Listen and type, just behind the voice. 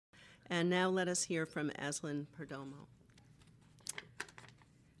And now let us hear from Azlin Perdomo.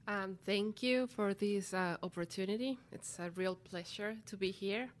 Thank you for this opportunity. It's a real pleasure to be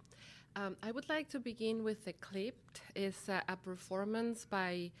here. I would like to begin with a clip. It's a performance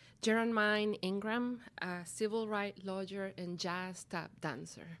by Jermaine Ingram, a civil rights lawyer and jazz tap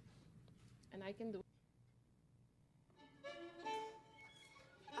dancer. And I can do.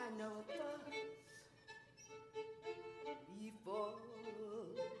 I know a thought before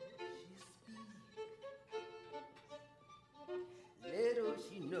she speaks. Little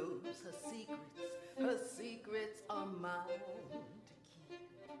she knows her secrets are mine to keep.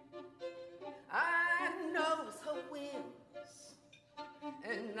 I knows her whims,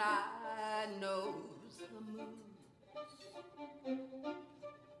 and I knows her moves.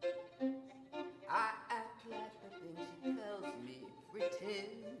 I act like the things she tells me,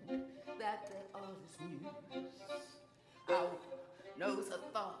 pretend that all is news. I knows her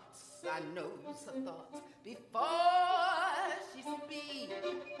thoughts, I knows her thoughts before she speaks.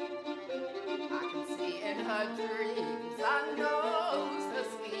 I can see in her dreams, I knows her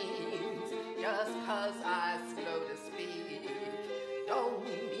schemes, just 'cause I slow to speak. Don't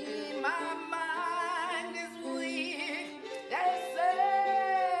mean my mind is weak. They say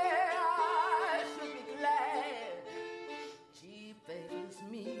I should be glad she favors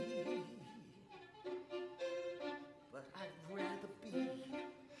me, but I'd rather be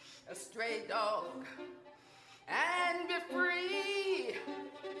a stray dog and be free.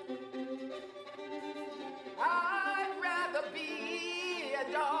 I'd rather be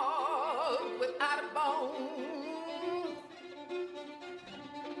a dog without a bone.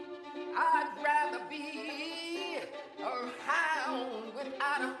 I'd rather be a hound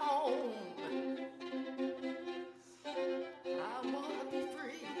without a home. I wanna be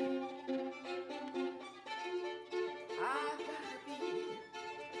free. I gotta be.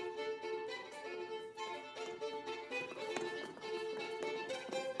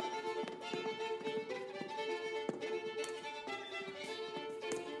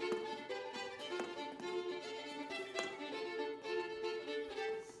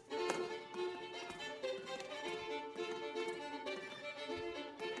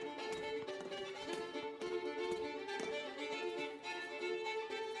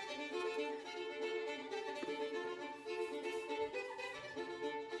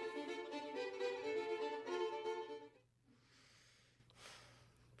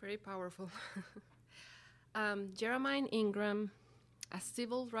 Very powerful. Jermaine Ingram, a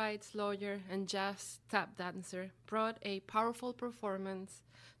civil rights lawyer and jazz tap dancer, brought a powerful performance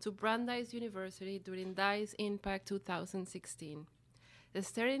to Brandeis University during DEIS Impact 2016,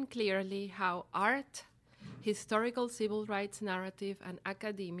 stating clearly how art, historical civil rights narrative, and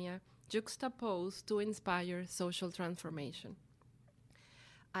academia juxtapose to inspire social transformation.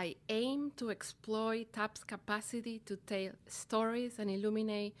 I aim to exploit TAP's capacity to tell stories and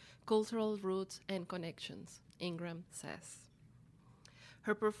illuminate cultural roots and connections, Ingram says.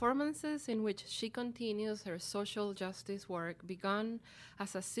 Her performances, in which she continues her social justice work begun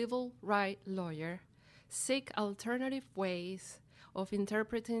as a civil rights lawyer, seek alternative ways of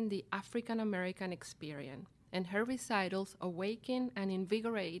interpreting the African American experience, and her recitals awaken and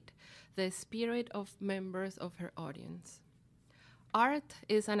invigorate the spirit of members of her audience. Art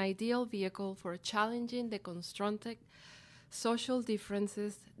is an ideal vehicle for challenging the constructed social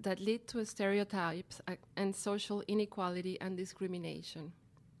differences that lead to stereotypes and social inequality and discrimination.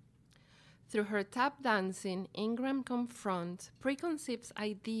 Through her tap dancing, Ingram confronts preconceived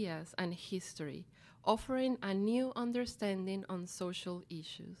ideas and history, offering a new understanding on social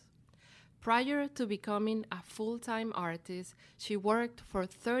issues. Prior to becoming a full-time artist, she worked for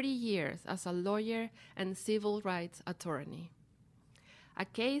 30 years as a lawyer and civil rights attorney. A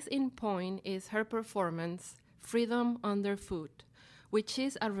case in point is her performance, Freedom Underfoot, which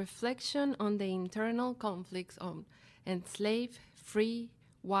is a reflection on the internal conflicts of enslaved, free,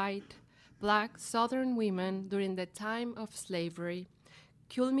 white, Black Southern women during the time of slavery,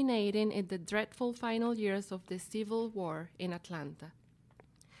 culminating in the dreadful final years of the Civil War in Atlanta.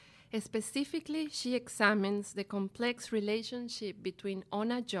 Specifically, she examines the complex relationship between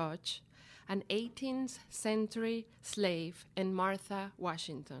Ona Judge, an 18th century slave, and Martha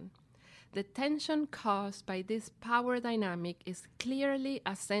Washington. The tension caused by this power dynamic is clearly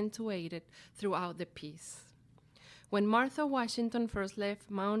accentuated throughout the piece. When Martha Washington first left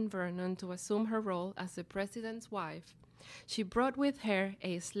Mount Vernon to assume her role as the president's wife, she brought with her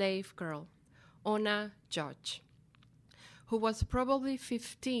a slave girl, Ona Judge, who was probably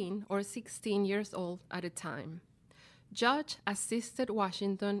 15 or 16 years old at the time. Judge assisted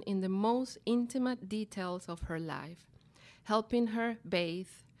Washington in the most intimate details of her life, helping her bathe,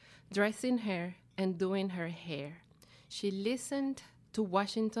 dressing her and doing her hair. She listened to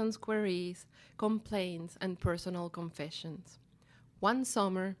Washington's queries, complaints, and personal confessions. One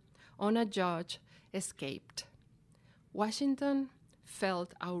summer, Ona Judge escaped. Washington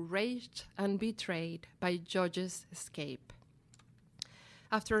felt outraged and betrayed by Judge's escape.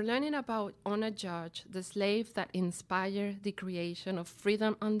 After learning about Ona Judge, the slave that inspired the creation of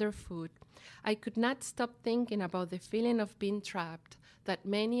freedom underfoot, I could not stop thinking about the feeling of being trapped that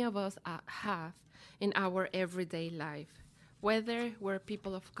many of us have in our everyday life, whether we're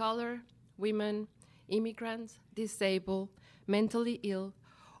people of color, women, immigrants, disabled, mentally ill,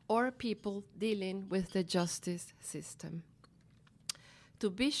 or people dealing with the justice system. To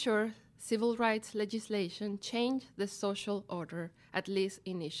be sure, civil rights legislation changed the social order, at least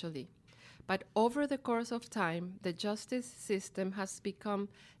initially. But over the course of time, the justice system has become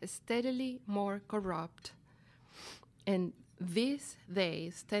steadily more corrupt, and these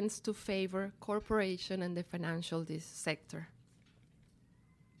days tends to favor corporation and the financial sector.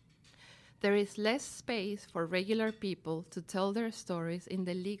 There is less space for regular people to tell their stories in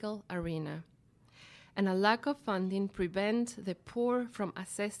the legal arena, and a lack of funding prevents the poor from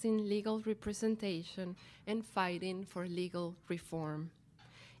accessing legal representation and fighting for legal reform.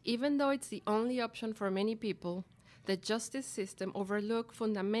 Even though it's the only option for many people, the justice system overlooks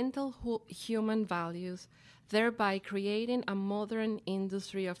fundamental human values, thereby creating a modern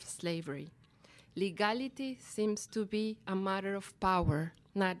industry of slavery. Legality seems to be a matter of power,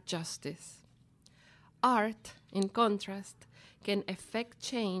 not justice. Art, in contrast, can effect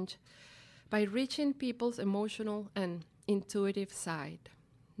change by reaching people's emotional and intuitive side.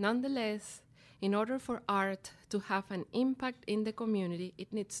 Nonetheless, in order for art to have an impact in the community,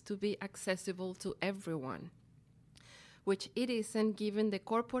 it needs to be accessible to everyone, which it isn't given the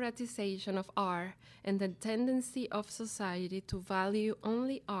corporatization of art and the tendency of society to value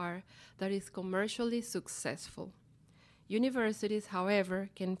only art that is commercially successful. Universities, however,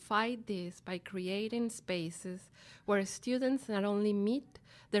 can fight this by creating spaces where students not only meet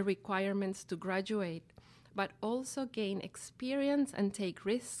the requirements to graduate, but also gain experience and take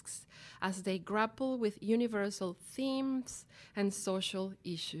risks as they grapple with universal themes and social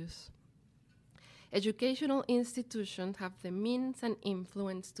issues. Educational institutions have the means and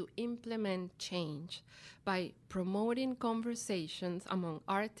influence to implement change by promoting conversations among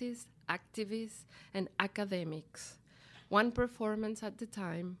artists, activists, and academics. One performance at a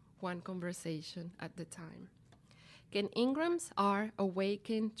time, one conversation at a time. Can Ingram's art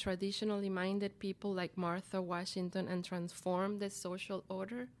awaken traditionally minded people like Martha Washington and transform the social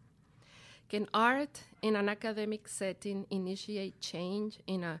order? Can art in an academic setting initiate change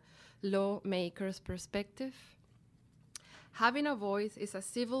in a lawmaker's perspective? Having a voice is a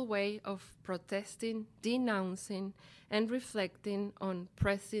civil way of protesting, denouncing, and reflecting on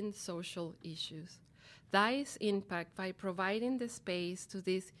pressing social issues. DEIS Impact, by providing the space to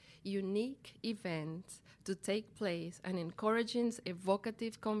these unique events to take place and encouraging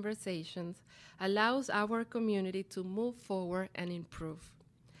evocative conversations, allows our community to move forward and improve.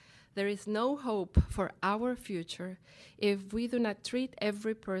 There is no hope for our future if we do not treat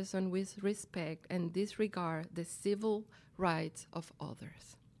every person with respect and disregard the civil rights of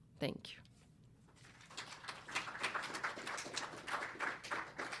others. Thank you.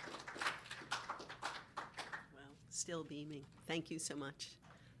 Still beaming. Thank you so much.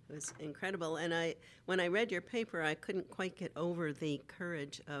 It was incredible. And when I read your paper, I couldn't quite get over the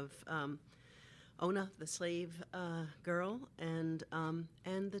courage of Ona, the slave girl, and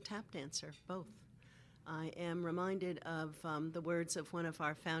the tap dancer, both. I am reminded of the words of one of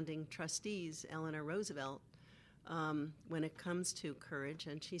our founding trustees, Eleanor Roosevelt, when it comes to courage,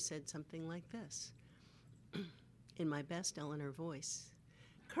 and she said something like this, in my best Eleanor voice.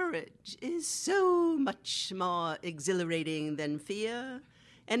 Courage is so much more exhilarating than fear,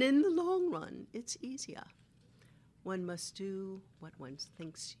 and in the long run, it's easier. One must do what one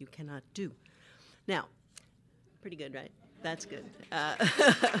thinks you cannot do. Now, pretty good, right? That's good.